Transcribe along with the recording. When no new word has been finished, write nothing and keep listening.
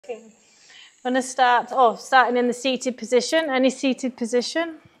undertaking. I'm going to starting in the seated position, any seated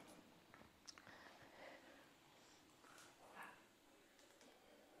position.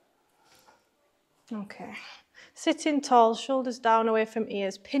 Okay. Sitting tall, shoulders down away from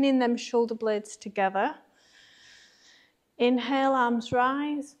ears, pinning them shoulder blades together. Inhale, arms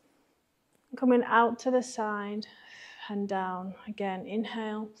rise. Coming out to the side and down. Again,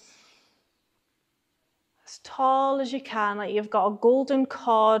 inhale. As tall as you can, like you've got a golden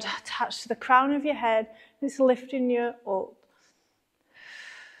cord attached to the crown of your head. It's lifting you up.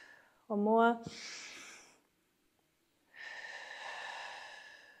 One more.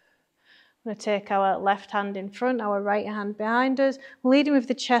 I'm going to take our left hand in front, our right hand behind us, leading with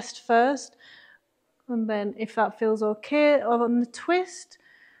the chest first. And then if that feels okay, on the twist,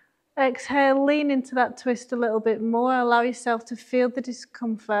 exhale, lean into that twist a little bit more. Allow yourself to feel the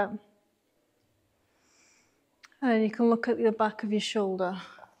discomfort. And then you can look at the back of your shoulder.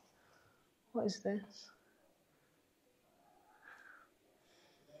 What is this?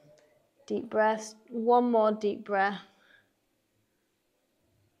 Deep breath. One more deep breath.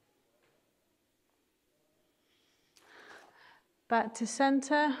 Back to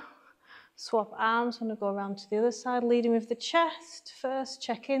center. Swap arms. I'm going to go around to the other side, leading with the chest. First,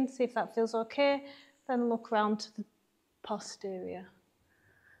 check in, see if that feels okay. Then look around to the posterior.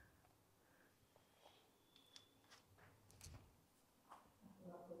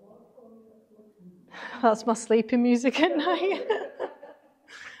 That's my sleeping music at night.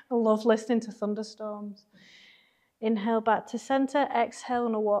 I love listening to thunderstorms. Inhale back to center. Exhale,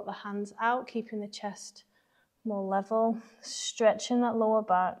 and walk the hands out, keeping the chest more level. Stretching that lower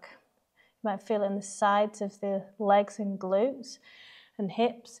back. You might feel it in the sides of the legs and glutes and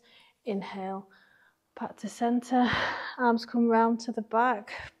hips. Inhale, back to center. Arms come round to the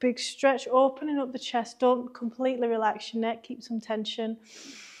back. Big stretch, opening up the chest. Don't completely relax your neck. Keep some tension.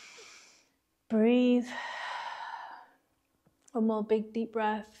 Breathe. One more big deep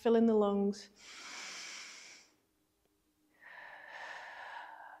breath. Fill in the lungs.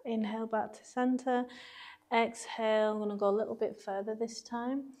 Inhale back to center. Exhale. I'm going to go a little bit further this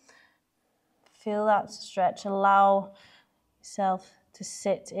time. Feel that stretch. Allow yourself to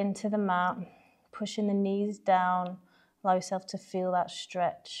sit into the mat, pushing the knees down. Allow yourself to feel that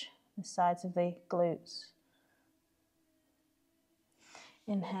stretch, the sides of the glutes.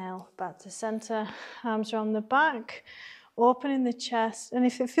 Inhale, back to center. Arms around the back, opening the chest. And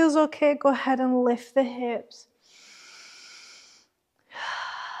if it feels okay, go ahead and lift the hips.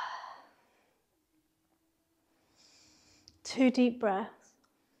 Two deep breaths.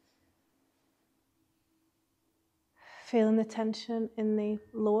 Feeling the tension in the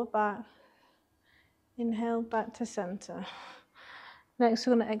lower back. Inhale, back to center. Next,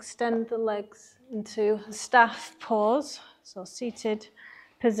 we're going to extend the legs into a staff pose. So seated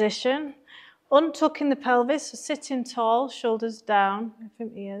position. Untucking the pelvis, so sitting tall, shoulders down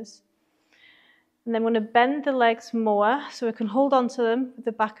from ears. And then we're going to bend the legs more so we can hold on to them with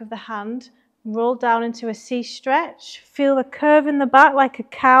the back of the hand. Roll down into a C stretch. Feel the curve in the back like a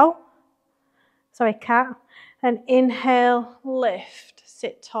cat. And inhale, lift,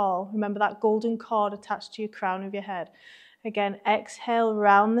 sit tall. Remember that golden cord attached to your crown of your head. Again, exhale,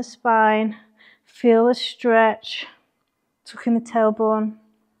 round the spine. Feel the stretch, tucking the tailbone.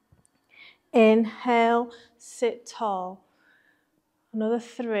 Inhale, sit tall. Another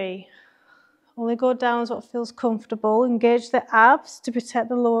 3. Only go down as what feels comfortable. Engage the abs to protect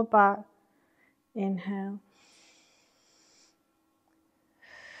the lower back. Inhale.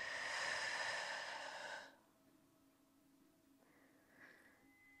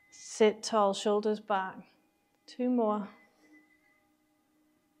 Sit tall, shoulders back. 2 more.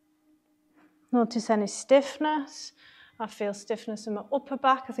 Notice any stiffness. I feel stiffness in my upper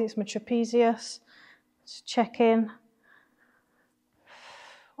back. I think it's my trapezius. Just check in.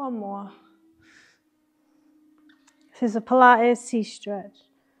 1 more. This is a Pilates C stretch.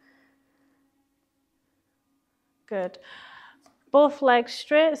 Good. Both legs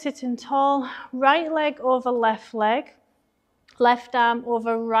straight, sitting tall. Right leg over left leg. Left arm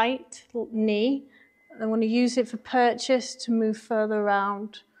over right knee. I'm going to use it for purchase to move further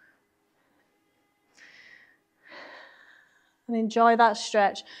around. And enjoy that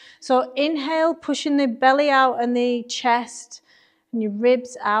stretch. So inhale, pushing the belly out and the chest and your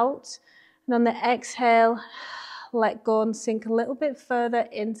ribs out. And on the exhale, let go and sink a little bit further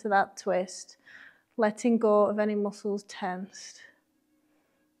into that twist. Letting go of any muscles tensed.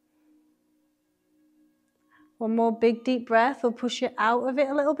 One more big deep breath will push you out of it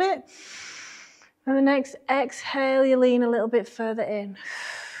a little bit. And the next exhale, you lean a little bit further in.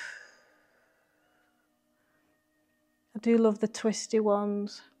 I do love the twisty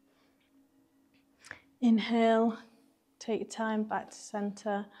ones. Inhale, take your time back to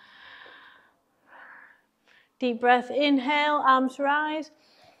center. Deep breath, inhale, arms rise,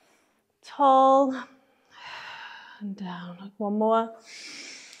 tall, and down. One more.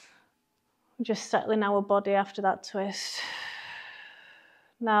 Just settling our body after that twist.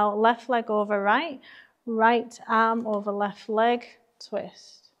 Now left leg over right, right arm over left leg,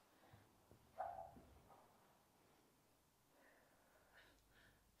 twist.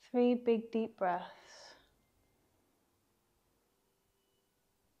 Three big deep breaths.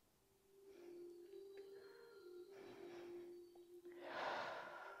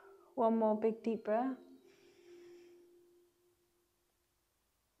 One more big deep breath.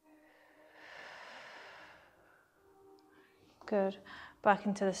 Good. Back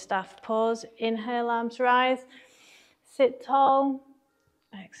into the staff pose. Inhale, arms rise. Sit tall.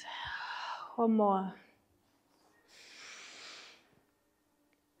 Exhale. One more.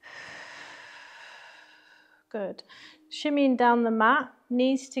 Good. Shimmying down the mat,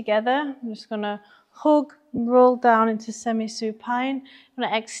 knees together. I'm just going to hug and roll down into semi-supine. I'm going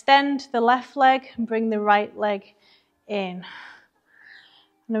to extend the left leg and bring the right leg in.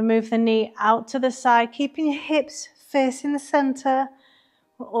 I'm going to move the knee out to the side, keeping your hips facing the center.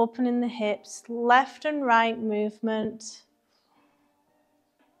 We're opening the hips, left and right movement.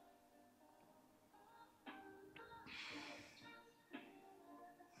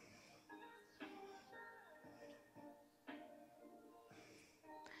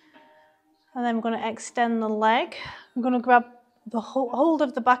 And then I'm going to extend the leg. I'm going to grab the hold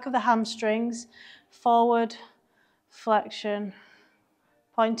of the back of the hamstrings, forward, flexion,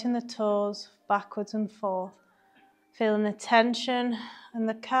 pointing the toes, backwards and forth. Feeling the tension in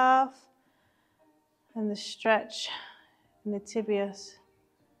the calf and the stretch in the tibias.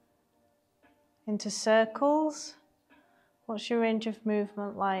 Into circles. What's your range of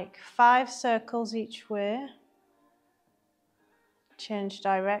movement like? 5 circles each way. Change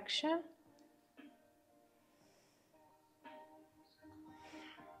direction.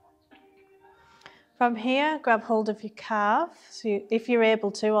 From here, grab hold of your calf, so if you're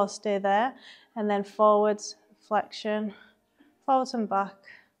able to, I'll stay there, and then forwards, flexion, forwards and back,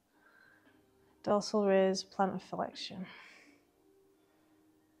 dorsal raise, plantar flexion.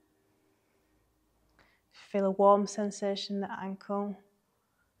 Feel a warm sensation in the ankle.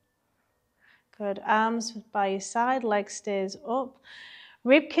 Good, arms by your side, leg stays up.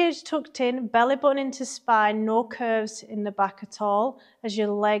 Rib cage tucked in, belly button into spine, no curves in the back at all as your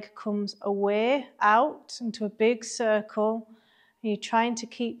leg comes away, out into a big circle, and you're trying to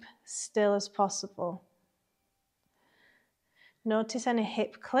keep still as possible. Notice any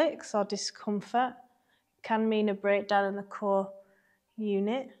hip clicks or discomfort. It can mean a breakdown in the core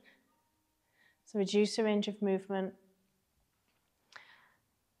unit. So reduce the range of movement.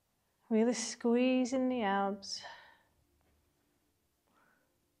 Really squeezing the abs.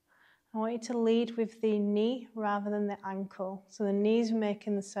 I want you to lead with the knee rather than the ankle. So the knee's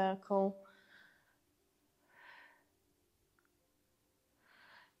making the circle.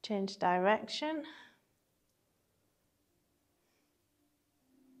 Change direction.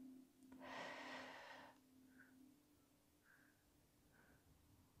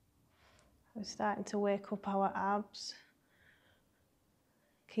 We're starting to wake up our abs.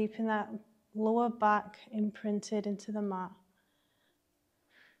 Keeping that lower back imprinted into the mat.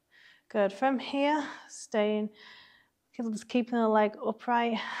 Good. From here, keeping the leg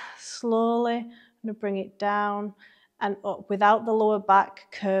upright, slowly, I'm going to bring it down and up without the lower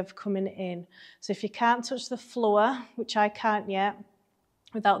back curve coming in. So if you can't touch the floor, which I can't yet,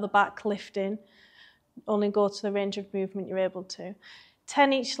 without the back lifting, only go to the range of movement you're able to.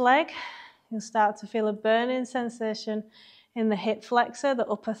 10 each leg, you'll start to feel a burning sensation in the hip flexor, the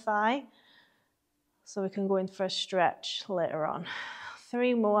upper thigh. So we can go in for a stretch later on.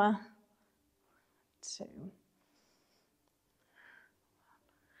 3 more. 2.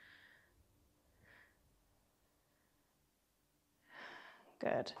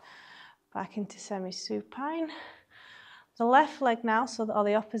 Good. Back into semi-supine. The left leg now, or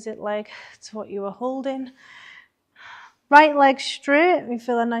the opposite leg to what you were holding. Right leg straight. We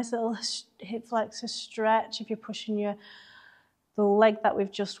feel a nice little hip flexor stretch if you're pushing the leg that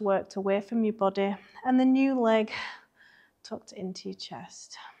we've just worked away from your body. And the new leg tucked into your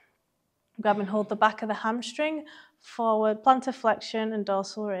chest. Grab and hold the back of the hamstring, forward, plantar flexion and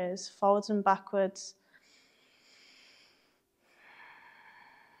dorsal raise, forwards and backwards.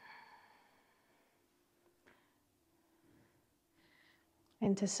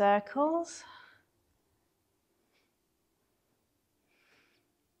 Into circles.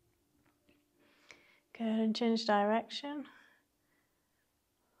 Good, and change direction.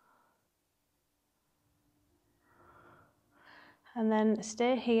 And then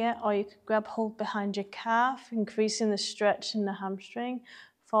stay here, or you could grab hold behind your calf, increasing the stretch in the hamstring,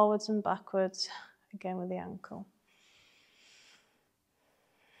 forwards and backwards, again with the ankle.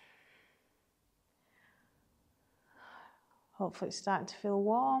 Hopefully it's starting to feel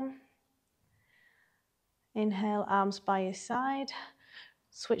warm. Inhale, arms by your side.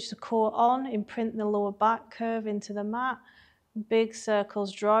 Switch the core on, imprint the lower back curve into the mat. Big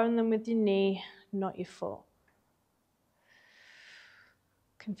circles, drawing them with your knee, not your foot.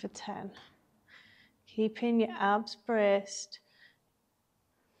 Looking for 10. Keeping your abs braced.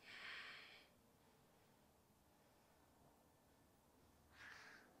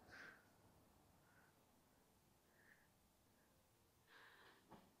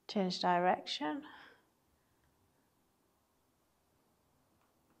 Change direction.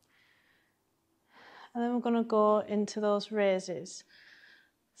 And then we're going to go into those raises.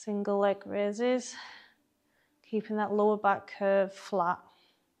 Single leg raises. Keeping that lower back curve flat.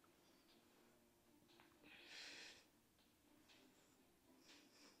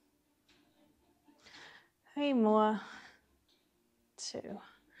 3 more. 2.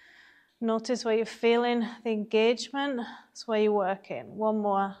 Notice where you're feeling the engagement. That's where you're working. 1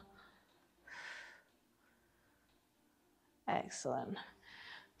 more. Excellent.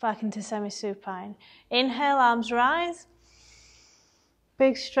 Back into semi-supine. Inhale, arms rise.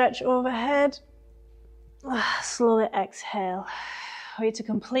 Big stretch overhead. Slowly exhale. I want you to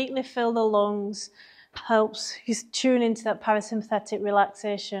completely fill the lungs. Helps you tune into that parasympathetic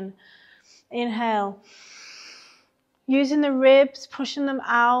relaxation. Inhale. Using the ribs, pushing them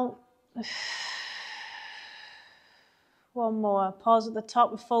out. 1 more. Pause at the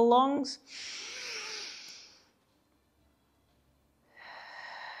top with full lungs.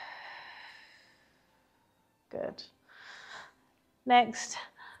 Good. Next,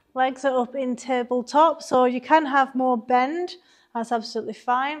 legs are up in tabletop, so you can have more bend. That's absolutely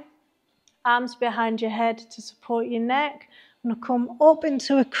fine. Arms behind your head to support your neck. I'm going to come up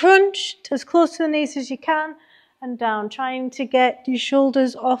into a crunch, to as close to the knees as you can, and down, trying to get your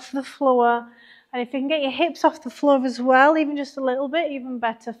shoulders off the floor. And if you can get your hips off the floor as well, even just a little bit, even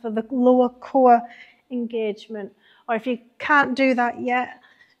better for the lower core engagement. Or if you can't do that yet,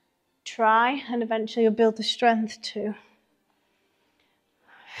 try, and eventually you'll build the strength too.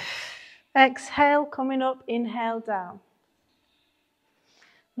 Exhale, coming up, inhale down.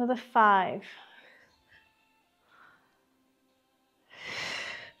 Another 5.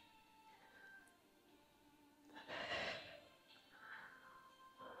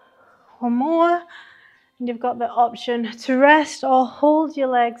 1 more. And you've got the option to rest or hold your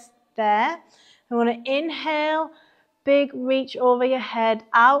legs there. I want to inhale, big reach over your head,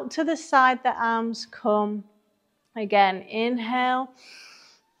 out to the side, the arms come. Again, inhale.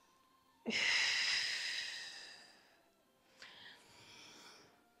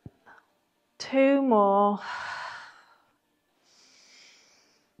 2 more.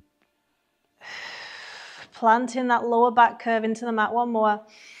 Planting that lower back curve into the mat. 1 more.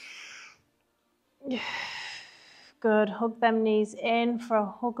 Good. Hug them knees in for a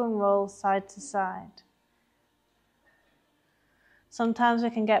hug and roll side to side. Sometimes we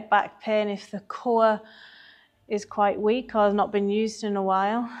can get back pain if the core is quite weak or has not been used in a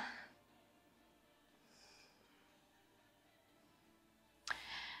while.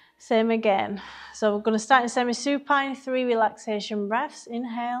 Same again. So we're going to start in semi-supine, 3 relaxation breaths.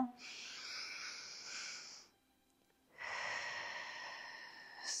 Inhale.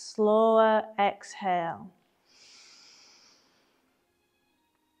 Slower exhale.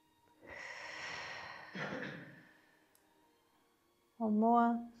 One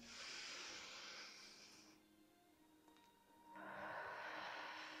more.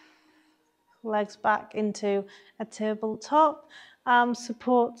 Legs back into a tabletop. Arms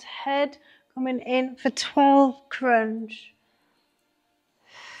support head. Coming in for 12 crunch.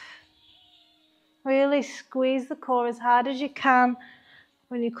 Really squeeze the core as hard as you can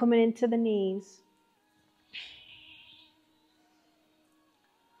when you're coming into the knees.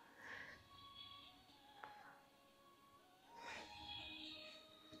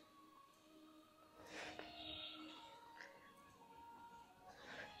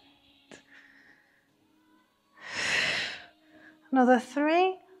 Another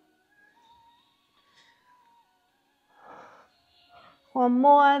 3. 1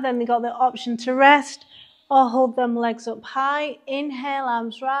 more, then you got the option to rest or hold them legs up high. Inhale,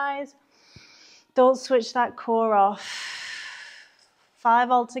 arms rise. Don't switch that core off.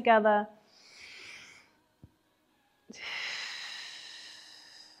 5 altogether.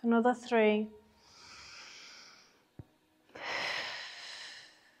 Another 3.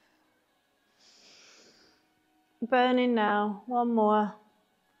 Burning now. One more.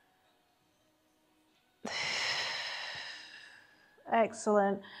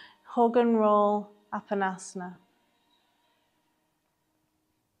 Excellent. Hug and roll, Apanasana.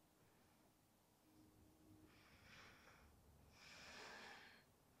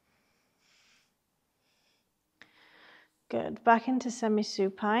 Good. Back into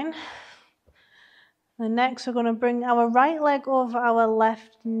semi-supine. And next we're going to bring our right leg over our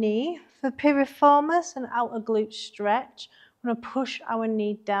left knee for piriformis and outer glute stretch. We're going to push our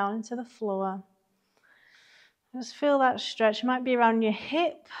knee down into the floor. Just feel that stretch. It might be around your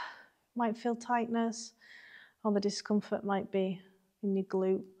hip, might feel tightness, or the discomfort might be in your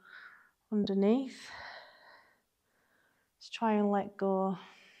glute underneath. Just try and let go.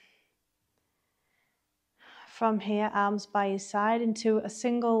 From here, arms by your side into a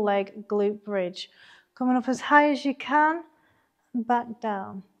single leg glute bridge. Coming up as high as you can and back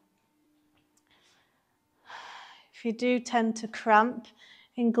down. If you do tend to cramp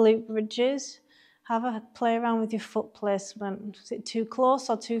in glute bridges, have a play around with your foot placement. Is it too close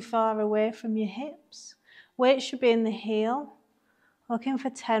or too far away from your hips? Weight should be in the heel. Looking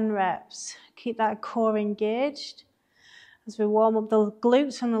for 10 reps. Keep that core engaged as we warm up the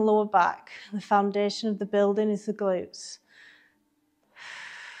glutes and the lower back. The foundation of the building is the glutes.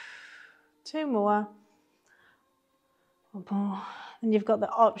 2 more. 1 more. And you've got the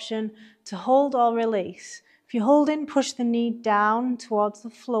option to hold or release. If you're holding, push the knee down towards the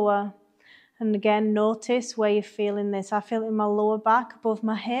floor. And again, notice where you're feeling this. I feel it in my lower back, above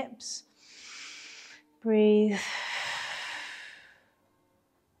my hips. Breathe.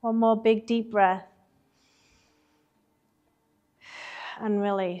 1 more big deep breath. And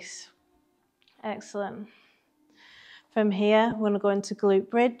release. Excellent. From here, we're going to go into glute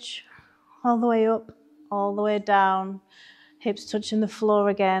bridge. All the way up, all the way down. Hips touching the floor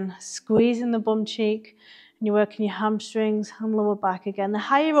again. Squeezing the bum cheek. And you're working your hamstrings and lower back again. The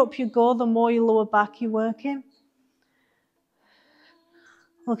higher up you go, the more your lower back you're working.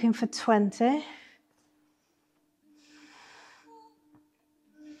 Looking for 20.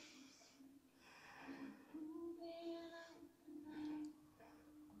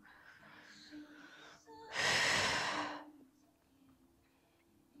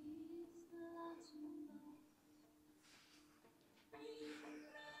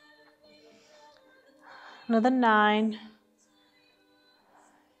 Another 9.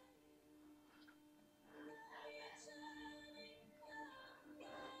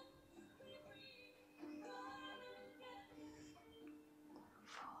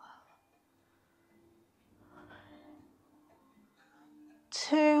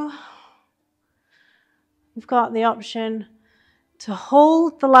 2. You've got the option to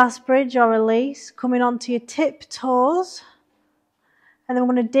hold the last bridge or release, coming onto your tiptoes. And then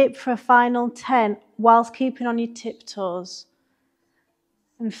we're going to dip for a final 10 whilst keeping on your tiptoes.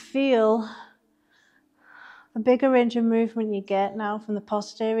 And feel the bigger range of movement you get now from the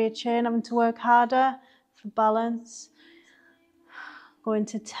posterior chain, having to work harder for balance. Going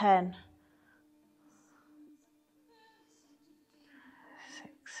to 10. 6.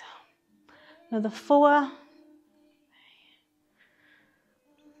 Another 4.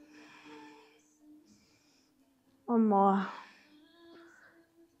 1 more.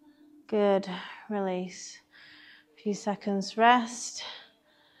 Good. Release. A few seconds rest.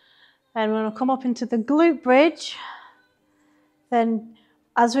 And we're going to come up into the glute bridge. Then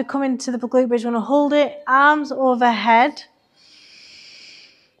as we come into the glute bridge, we're going to hold it, arms overhead.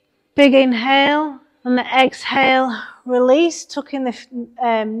 Big inhale. And the exhale, release, tucking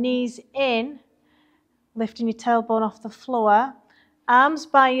the knees in, lifting your tailbone off the floor. Arms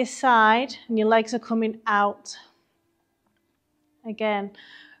by your side, and your legs are coming out. Again,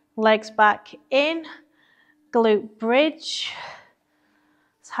 legs back in, glute bridge.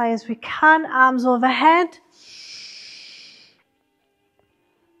 As high as we can, arms overhead.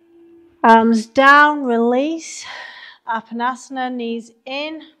 Arms down, release. Apanasana, knees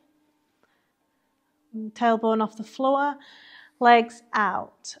in. Tailbone off the floor. Legs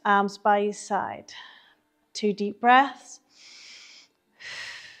out, arms by your side. 2 deep breaths.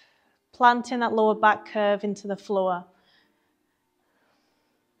 Planting that lower back curve into the floor.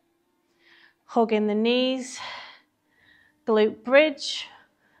 Hugging the knees. Glute bridge.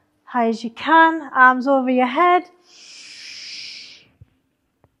 High as you can, arms over your head.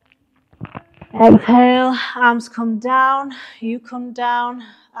 Exhale, arms come down, you come down.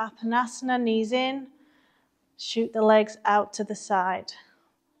 Apanasana, knees in. Shoot the legs out to the side.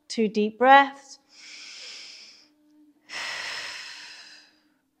 2 deep breaths.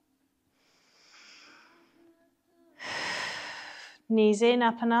 Knees in,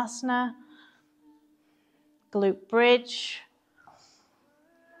 Apanasana. glute bridge.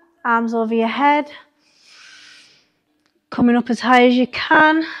 Arms over your head. Coming up as high as you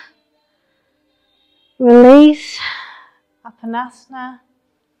can. Release. Apanasana.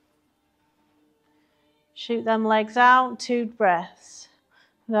 Shoot them legs out. 2 breaths.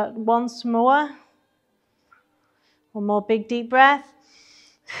 Once more. One more big deep breath.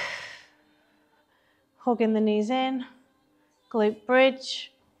 Hugging the knees in. Glute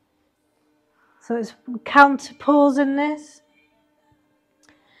bridge. So it's counter pose in this.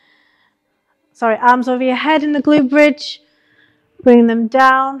 Sorry, arms over your head in the glute bridge. Bring them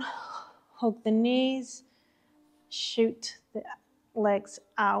down. Hug the knees. Shoot the legs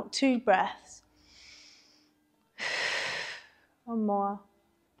out. 2 breaths. One more.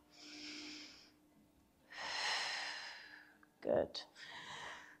 Good.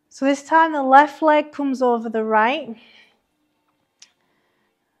 So this time the left leg comes over the right.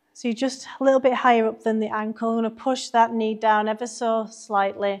 So you're just a little bit higher up than the ankle. I'm going to push that knee down ever so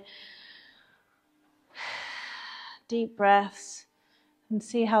slightly. Deep breaths. And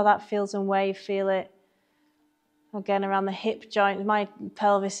see how that feels and where you feel it. Again, around the hip joint. My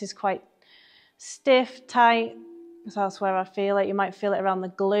pelvis is quite stiff, tight. So that's where I feel it. You might feel it around the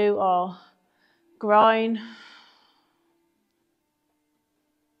glute or groin.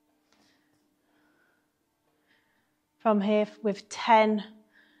 From here with 10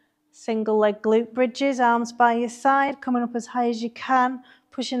 single leg glute bridges, arms by your side, coming up as high as you can,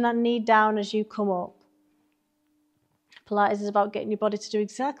 pushing that knee down as you come up. Pilates is about getting your body to do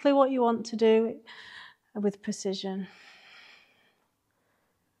exactly what you want to do with precision.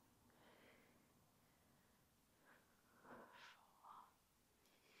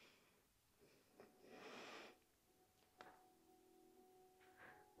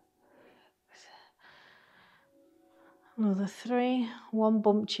 Another 3. 1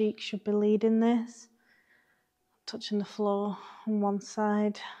 bump cheek should be leading this. Touching the floor on one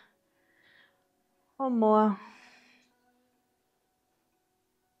side. 1 more.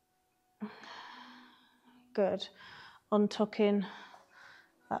 Good. Untucking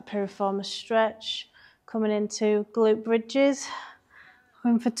that piriformis stretch. Coming into glute bridges.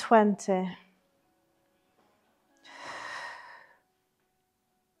 Going for 20.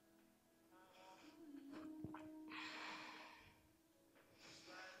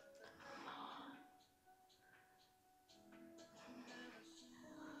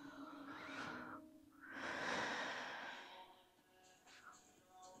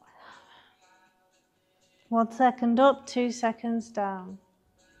 One second up, 2 seconds down.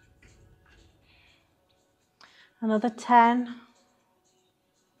 Another 10.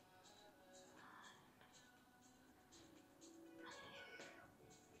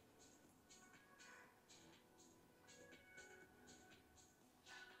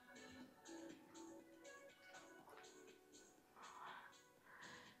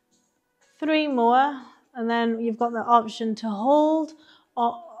 Three more, and then you've got the option to hold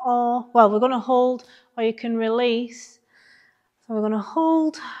or well, we're going to hold, or you can release. So we're going to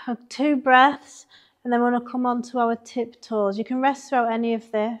hold 2 breaths, and then we're going to come onto our tiptoes. You can rest throughout any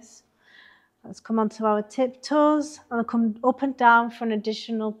of this. Let's come onto our tiptoes, and I'll come up and down for an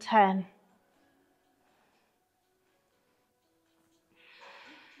additional 10.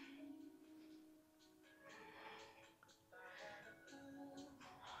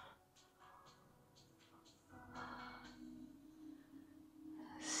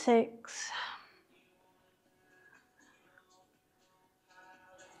 Six.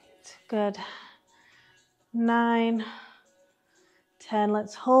 Good. 9, 10.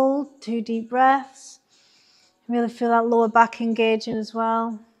 Let's hold. 2 deep breaths. Really feel that lower back engaging as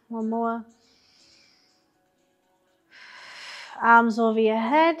well. 1 more. Arms over your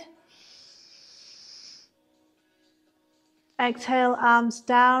head. Exhale, arms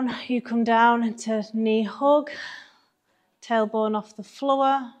down. You come down into knee hug. Tailbone off the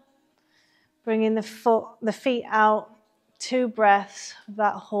floor. Bringing the feet out. 2 breaths of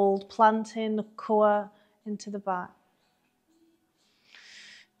that hold, planting the core into the back.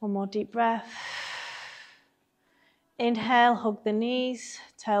 1 more deep breath. Inhale, hug the knees,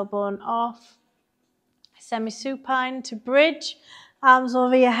 tailbone off. Semi-supine to bridge, arms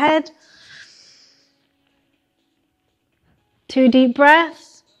over your head. 2 deep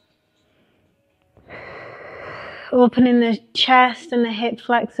breaths. Opening the chest and the hip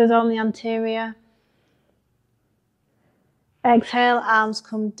flexors on the anterior. Exhale, arms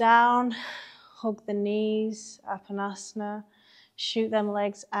come down, hug the knees, apanasana, shoot them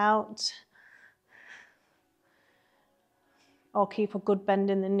legs out, or keep a good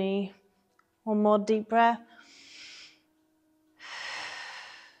bend in the knee. 1 more deep breath.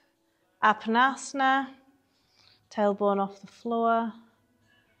 Apanasana, tailbone off the floor.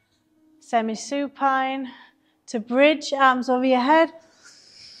 Semi-supine to bridge, arms over your head.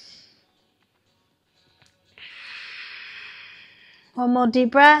 One more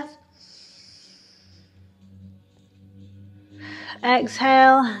deep breath.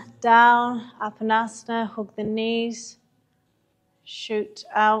 Exhale, down, Apanasana, hug the knees. Shoot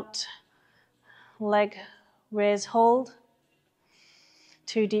out, leg raise, hold.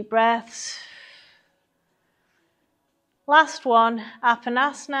 2 deep breaths. Last one,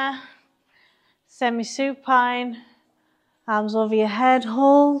 Apanasana, semi-supine, arms over your head,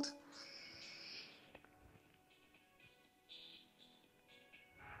 hold.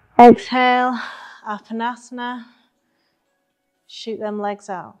 Exhale, Apanasana, shoot them legs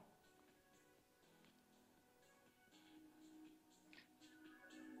out.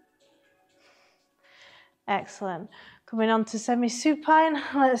 Excellent. Coming on to semi-supine,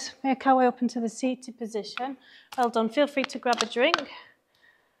 let's make our way up into the seated position. Well done. Feel free to grab a drink.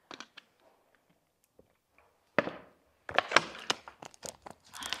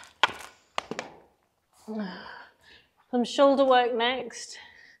 Some shoulder work next.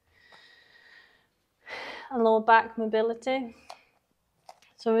 And lower back mobility.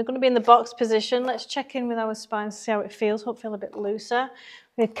 So we're going to be in the box position. Let's check in with our spine to see how it feels. Hope it feels a bit looser.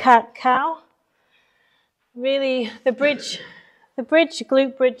 With cat-cow. Really, the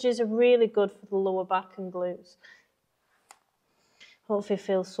glute bridges are really good for the lower back and glutes. Hopefully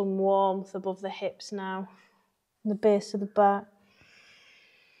feel some warmth above the hips now, the base of the back.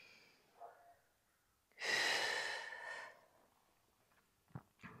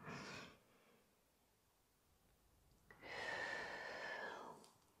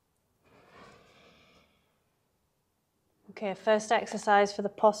 Okay, first exercise for the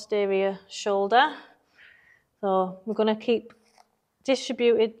posterior shoulder. So we're going to keep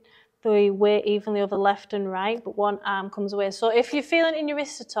distributed the weight evenly over left and right, but one arm comes away. So if you're feeling in your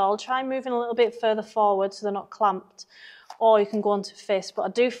wrists at all, try moving a little bit further forward so they're not clamped, or you can go onto fist. But I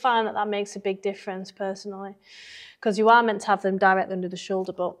do find that makes a big difference personally, because you are meant to have them directly under the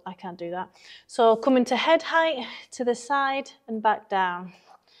shoulder, but I can't do that. So coming to head height, to the side and back down.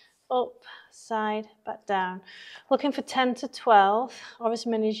 Up, side, back down. Looking for 10 to 12, or as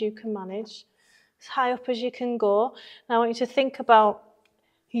many as you can manage. As high up as you can go. Now I want you to think about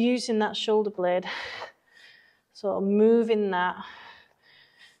using that shoulder blade. Sort of moving that,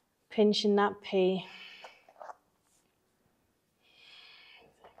 pinching that P.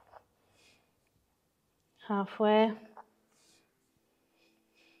 Halfway.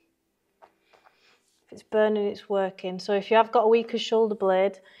 If it's burning, it's working. So if you have got a weaker shoulder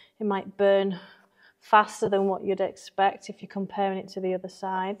blade, it might burn faster than what you'd expect if you're comparing it to the other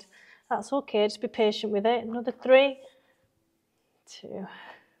side. That's okay, just be patient with it. Another 3, 2,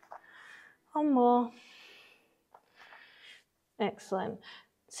 one more. Excellent.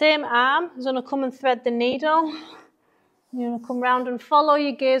 Same arm is going to come and thread the needle. You're going to come round and follow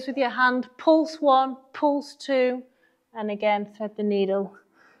your gaze with your hand. Pulse 1, pulse 2, and again thread the needle.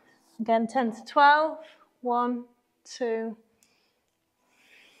 Again 10 to 12. 1, 2.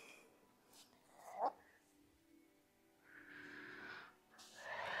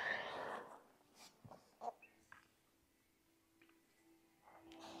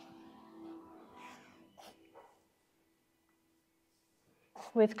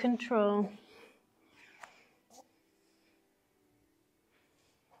 With control.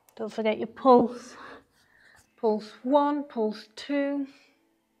 Don't forget your pulse. Pulse 1, pulse 2.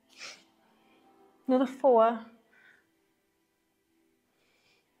 Another 4.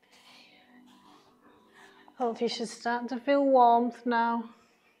 Hopefully you should start to feel warmth now.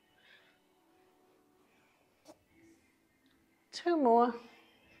 2 more.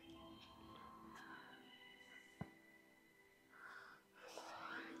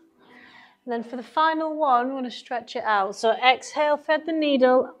 And then for the final one, we're going to stretch it out. So exhale, thread the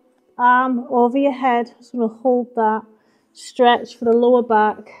needle, arm over your head. Just going to hold that. Stretch for the lower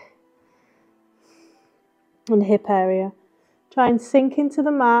back and hip area. Try and sink into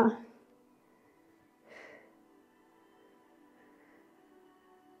the mat.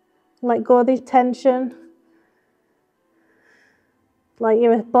 Let go of the tension. Like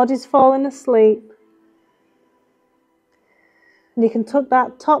your body's falling asleep. And you can tuck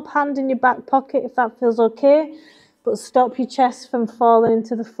that top hand in your back pocket if that feels okay, but stop your chest from falling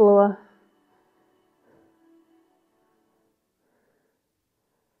into the floor.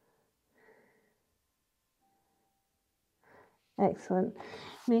 Excellent.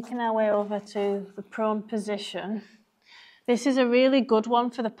 Making our way over to the prone position. This is a really good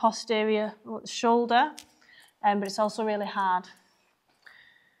one for the posterior shoulder, but it's also really hard.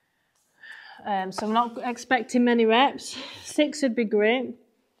 So I'm not expecting many reps. 6 would be great.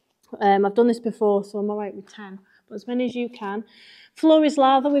 I've done this before, so I'm all right with 10, but as many as you can. Floor is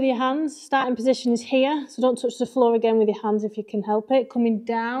lava with your hands. Starting position is here, so don't touch the floor again with your hands if you can help it. Coming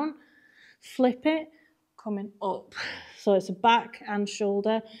down, flip it, coming up. So it's a back and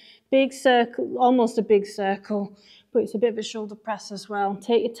shoulder. Big circle, almost a big circle, but it's a bit of a shoulder press as well.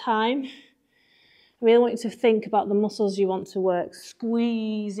 Take your time. I really want you to think about the muscles you want to work.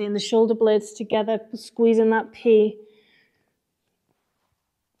 Squeezing the shoulder blades together, squeezing that P.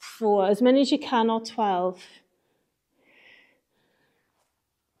 4, as many as you can, or 12.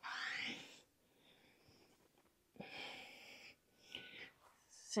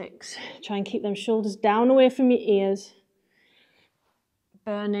 6. Try and keep them shoulders down away from your ears.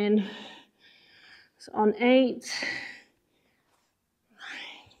 Burning. So on 8.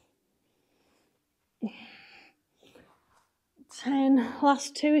 10.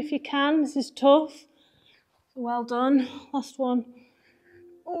 Last 2 if you can. This is tough. Well done. Last one.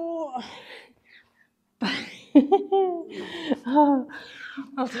 Oh. Oh.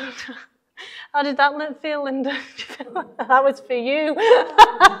 Well done. How did that feel, Linda? That was for you.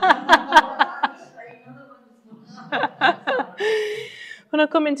 I'm going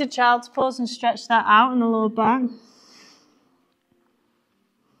to come into child's pose and stretch that out in the lower back. And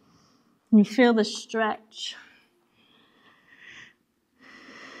you feel the stretch.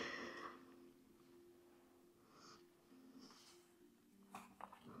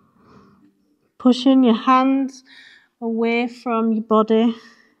 Pushing your hands away from your body,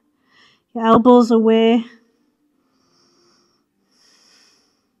 your elbows away.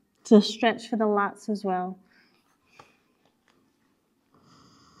 It's a stretch for the lats as well.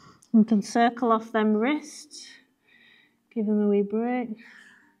 You can circle off them wrists, give them a wee break.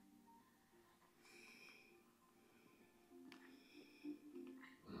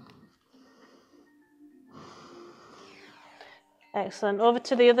 Excellent. Over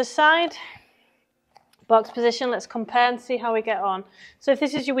to the other side. Box position, let's compare and see how we get on. So if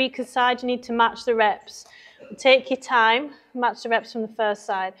this is your weaker side, you need to match the reps. Take your time, match the reps from the first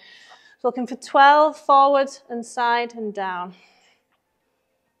side. So looking for 12, forward and side and down.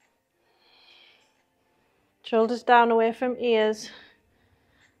 Shoulders down away from ears.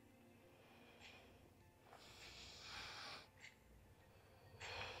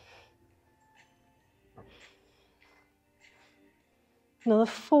 Another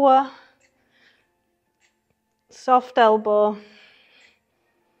 4. Soft elbow.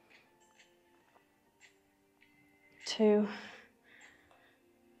 2.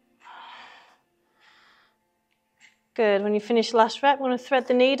 Good. When you finish last rep, we're going to thread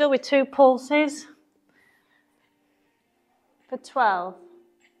the needle with 2 pulses for 12.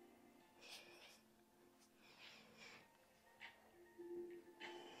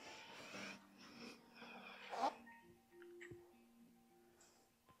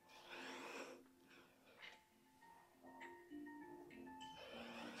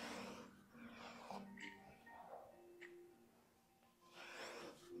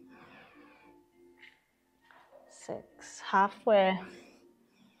 Halfway.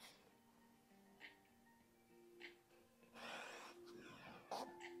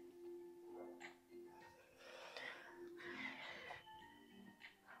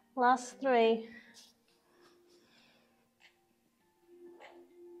 Last 3.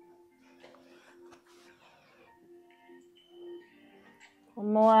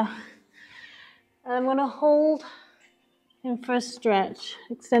 One more. And I'm going to hold in for a stretch.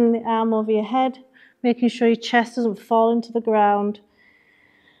 Extend the arm over your head, making sure your chest doesn't fall into the ground.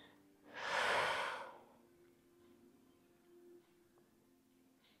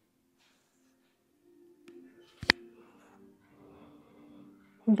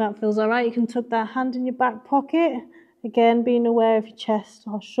 If that feels all right, you can tuck that hand in your back pocket. Again, being aware of your chest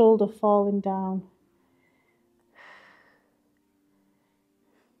or shoulder falling down.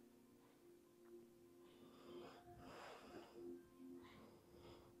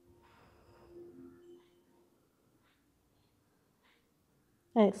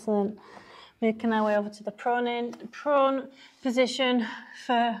 Excellent. Making our way over to the prone position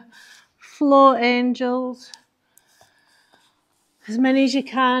for floor angels. As many as you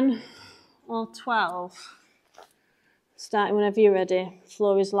can, or 12. Starting whenever you're ready.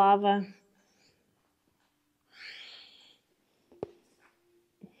 Floor is lava.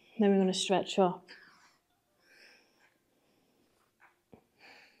 Then we're going to stretch up.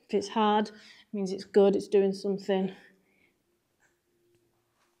 If it's hard, it means it's good, it's doing something.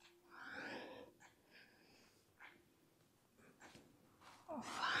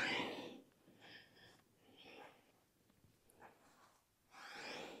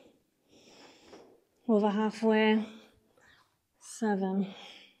 Over halfway. 7.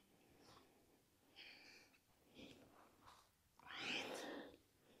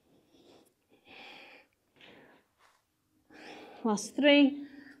 Last 3.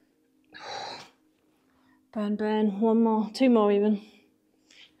 Burn, burn. 1 more. 2 more even.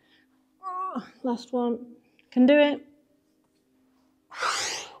 Last one. Can do it.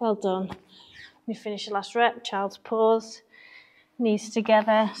 Well done. You finish your last rep. Child's pose. Knees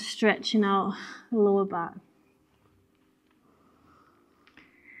together. Stretching out the lower back.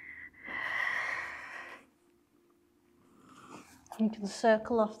 You can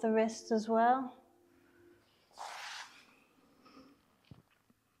circle off the wrists as well.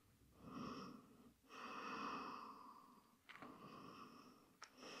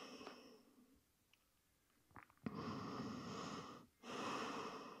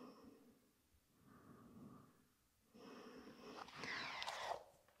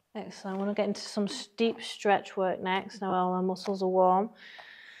 Excellent. I want to get into some deep stretch work next, now all our muscles are warm.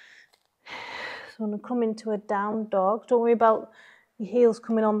 So I'm going to come into a down dog. Don't worry about your heels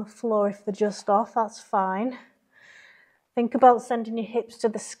coming on the floor if they're just off, that's fine. Think about sending your hips to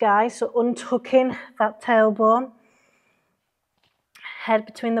the sky, so untucking that tailbone. Head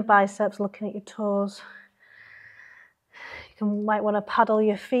between the biceps, looking at your toes. You might want to paddle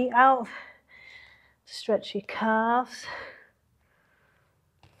your feet out, stretch your calves.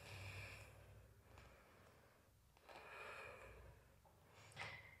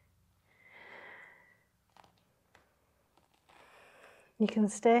 You can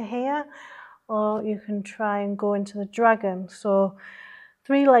stay here, or you can try and go into the dragon. So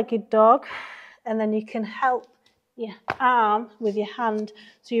 3-legged dog, and then you can help your arm with your hand.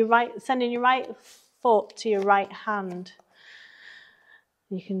 So you're sending your right foot to your right hand.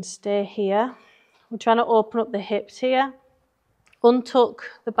 You can stay here. We're trying to open up the hips here. Untuck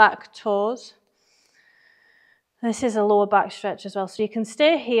the back toes. This is a lower back stretch as well. So you can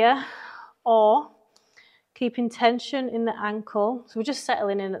stay here, or keeping tension in the ankle. So we're just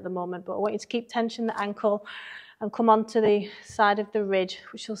settling in at the moment, but I want you to keep tension in the ankle and come onto the side of the ridge,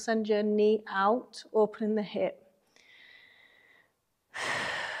 which will send your knee out, opening the hip.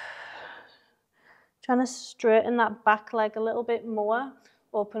 Trying to straighten that back leg a little bit more,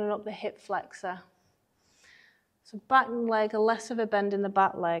 opening up the hip flexor. So back leg, less of a bend in the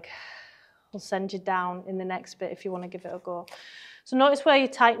back leg. Will send you down in the next bit if you want to give it a go. So notice where your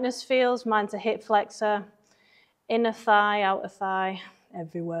tightness feels. Mine's a hip flexor. Inner thigh, outer thigh,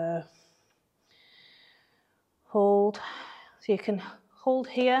 everywhere. Hold. So you can hold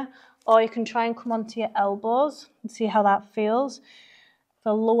here, or you can try and come onto your elbows and see how that feels.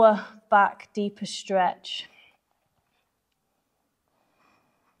 For lower back, deeper stretch.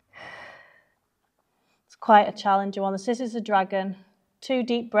 It's quite a challenging one. This is a dragon. 2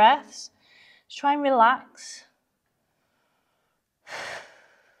 deep breaths. Just try and relax.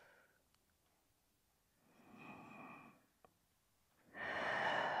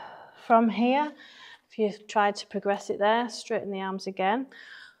 From here, if you've tried to progress it there, straighten the arms again.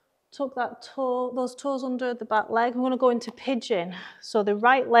 Tuck that toe, those toes under the back leg. We're going to go into pigeon. So the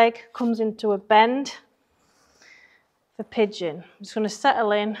right leg comes into a bend for pigeon. I'm just going to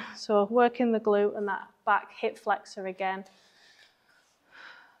settle in. So working the glute and that back hip flexor again.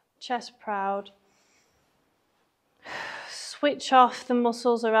 Chest proud. Switch off the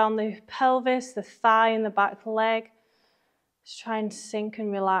muscles around the pelvis, the thigh and the back leg. Just try and sink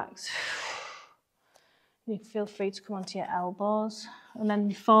and relax. You feel free to come onto your elbows and then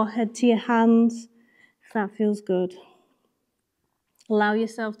your forehead to your hands, if that feels good. Allow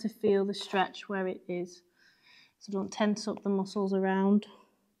yourself to feel the stretch where it is. So don't tense up the muscles around.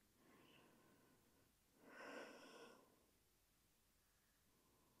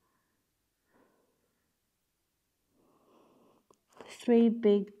 Three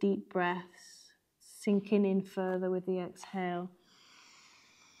big deep breaths, sinking in further with the exhale.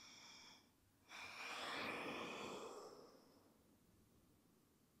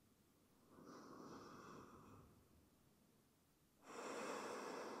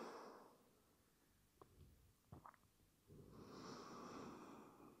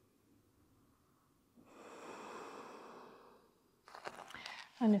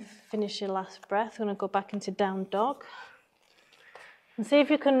 And finish your last breath. I'm going to go back into down dog. And see if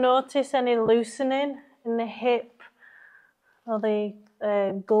you can notice any loosening in the hip or the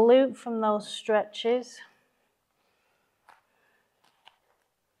glute from those stretches.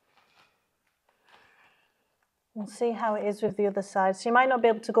 And see how it is with the other side. So you might not be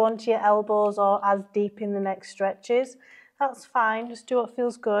able to go onto your elbows or as deep in the next stretches. That's fine, just do what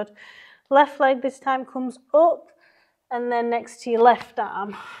feels good. Left leg this time comes up and then next to your left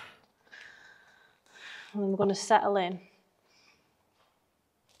arm. And then we're going to settle in.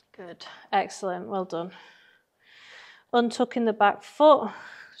 Good, excellent, well done. Untucking the back foot,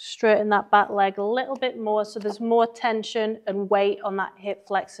 straighten that back leg a little bit more so there's more tension and weight on that hip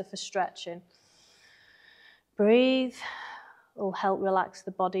flexor for stretching. Breathe, it'll help relax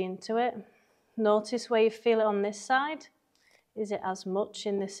the body into it. Notice where you feel it on this side. Is it as much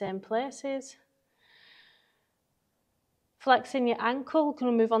in the same places? Flexing your ankle,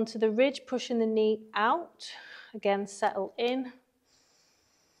 going to move on to the ridge, pushing the knee out. Again, settle in.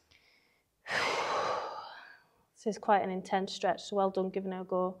 This is quite an intense stretch, so well done giving it a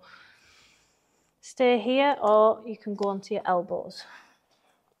go. Stay here, or you can go onto your elbows.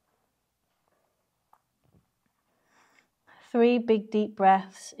 3 big deep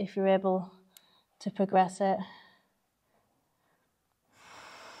breaths if you're able to progress it.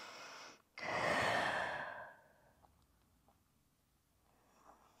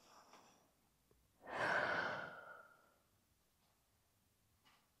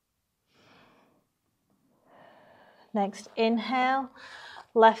 Next, inhale.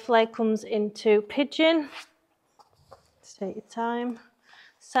 Left leg comes into pigeon. Just take your time.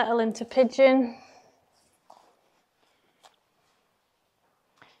 Settle into pigeon.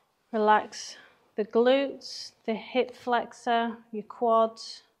 Relax the glutes, the hip flexor, your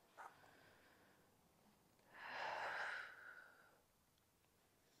quads.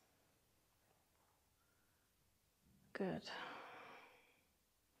 Good.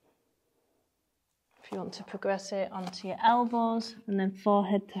 If you want to progress it onto your elbows and then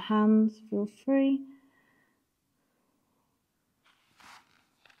forehead to hands, feel free.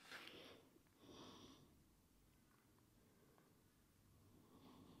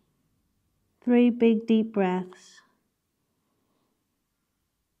 Three big deep breaths.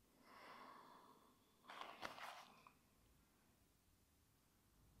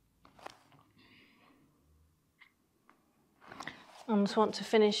 I just want to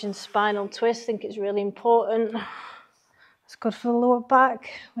finish in spinal twist. I think it's really important. It's good for the lower back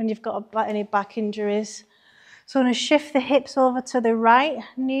when you've got any back injuries. So I'm going to shift the hips over to the right,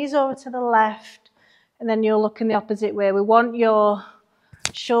 knees over to the left, and then you're looking the opposite way. We want your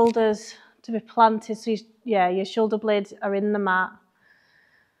shoulders to be planted, so your shoulder blades are in the mat.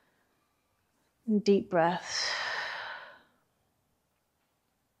 And deep breaths.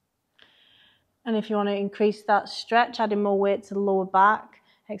 And if you want to increase that stretch, adding more weight to the lower back,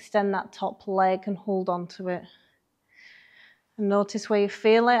 extend that top leg and hold on to it. And notice where you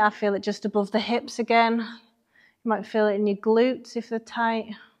feel it. I feel it just above the hips again. You might feel it in your glutes if they're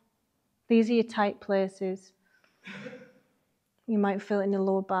tight. These are your tight places. You might feel it in your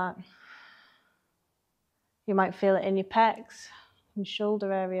lower back. You might feel it in your pecs and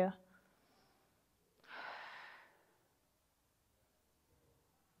shoulder area.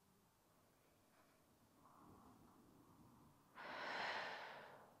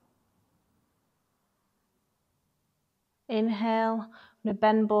 Inhale, I'm going to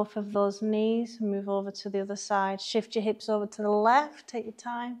bend both of those knees and move over to the other side. Shift your hips over to the left, take your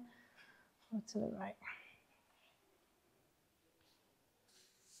time, or to the right.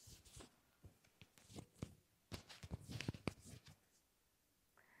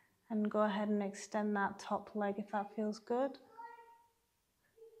 And go ahead and extend that top leg if that feels good.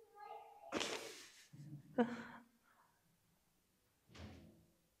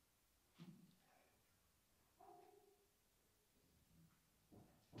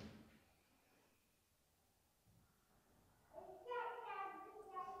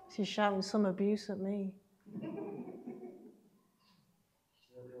 She's shouting some abuse at me. You're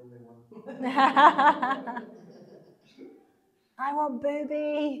the only one. I want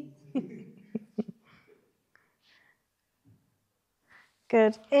booby.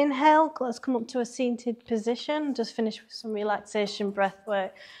 Good. Inhale. Let's come up to a seated position. Just finish with some relaxation breath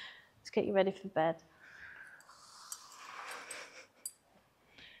work. Let's get you ready for bed.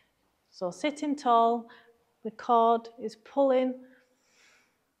 So sitting tall. The cord is pulling.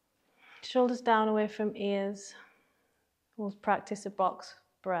 Shoulders down away from ears. We'll practice a box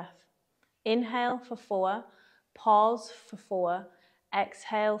breath. Inhale for 4, pause for 4,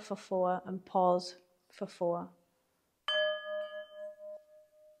 exhale for 4, and pause for 4.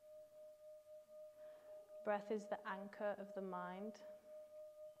 Breath is the anchor of the mind,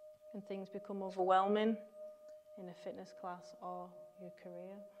 and things become overwhelming in a fitness class or your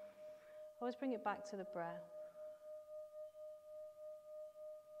career. Always bring it back to the breath.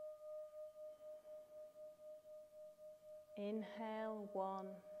 Inhale, 1,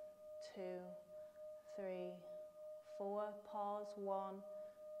 2, 3, 4. Pause, 1,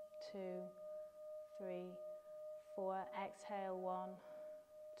 2, 3, 4. Exhale, 1,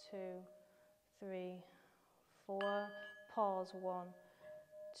 2, 3, 4. Pause. 1,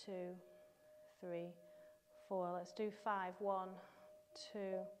 2, 3, 4. Let's do 5. 1, 2.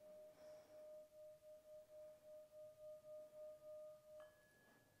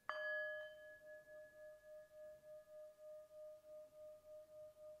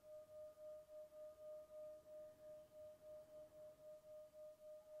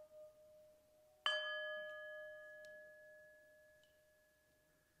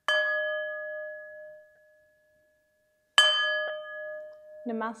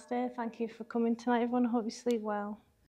 Namaste. Thank you for coming tonight, everyone. I hope you sleep well.